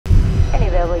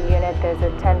available unit. There's a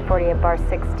 1040 at bar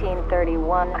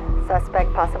 1631.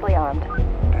 Suspect possibly armed.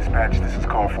 Dispatch, this is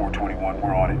call 421.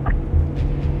 We're on it.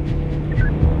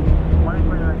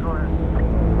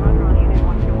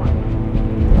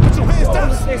 Put your hands down.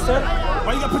 Hey, sir.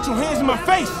 Why you gotta put your hands in my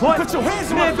face? What? Put your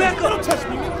hands in my face. Don't touch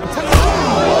me, man. I'm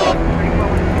telling you.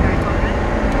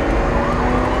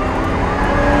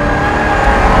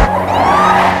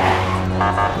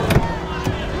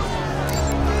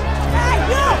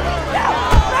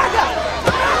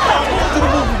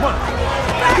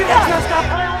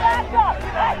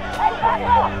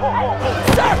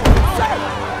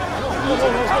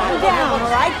 Calm down, all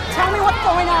right? Tell me what's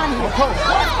going on here. I'm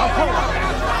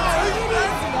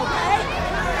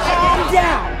Calm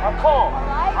down.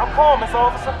 I'm calm, Miss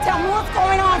Officer. Tell me what's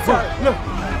going on, sir. Look.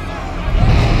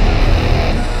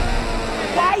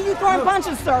 Why are you throwing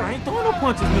punches, sir? I ain't throwing no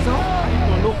punches, Miss Officer. I ain't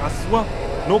throwing no, I swear,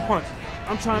 no punches.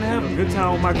 I'm trying to have a good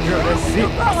time with my girl, that's it.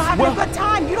 Girl, having a good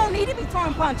time. You don't need to be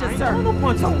throwing punches, I ain't sir. throwing no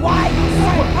punches. So why are you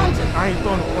throwing punches? I ain't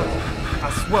throwing no punches. I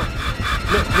swear.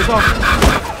 Look, Miss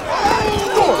Officer.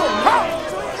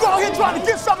 You out here trying to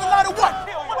get something out of what?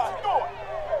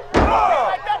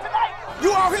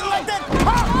 You out here like that?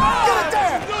 Get it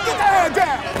down! Get that hand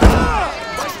down!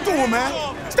 What you doing, man?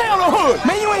 Stay on the hood!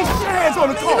 Man, you ain't shit hands on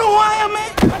the car! You know who I am, man?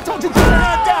 I told you get your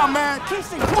hand down, man!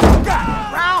 Kingston, what you got?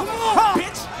 Brown, Huh?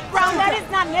 bitch! Brown, that is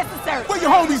not necessary. Where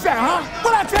your homies at, huh?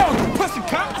 What I tell you, pussy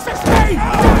cunt? I said stay!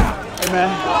 Hey, man,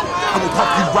 I'm gonna talk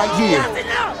to you right here. That's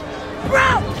enough!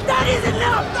 Brown, that is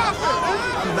enough!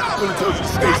 I'm not gonna tell you to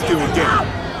stay still again.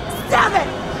 Stop it!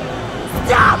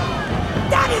 Stop!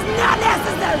 That is not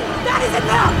necessary! That is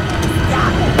enough!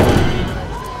 Stop it!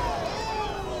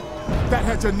 That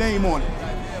had your name on it.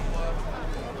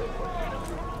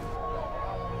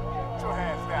 Put your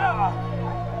hands down.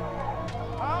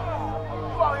 Huh?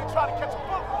 You out here trying to catch a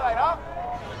bullet tonight, huh?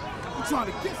 You trying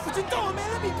to get... What you doing, man?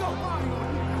 Let me go.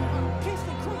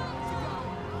 Kingston Creek.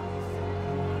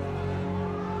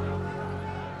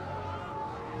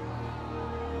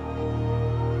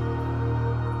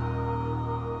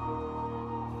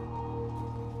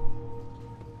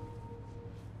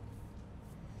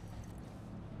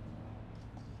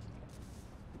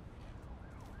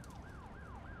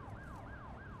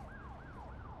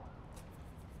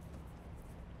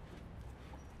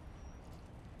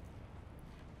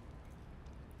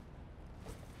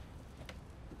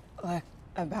 Look,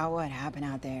 about what happened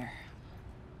out there.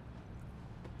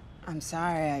 I'm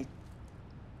sorry,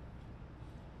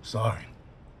 Sorry.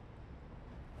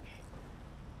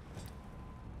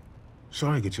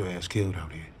 Sorry to get your ass killed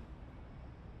out here.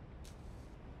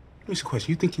 Let me ask you a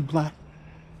question. You think you black?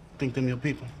 Think them your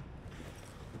people?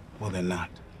 Well, they're not.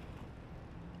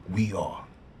 We are.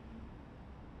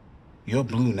 You're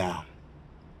blue now.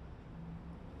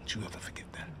 Don't you ever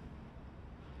forget that.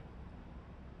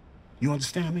 You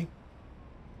understand me?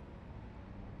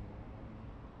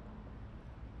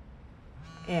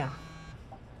 yeah.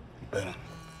 You better.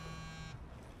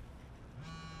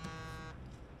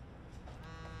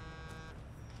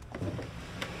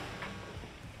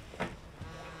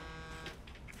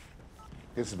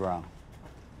 This is Brown.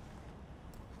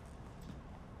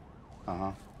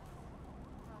 Uh-huh.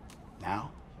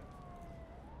 Now?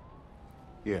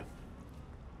 Yeah.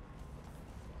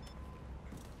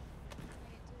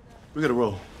 We gotta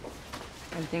roll.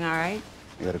 Everything all right?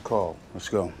 You got a call. Let's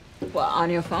go. Well, on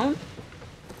your phone?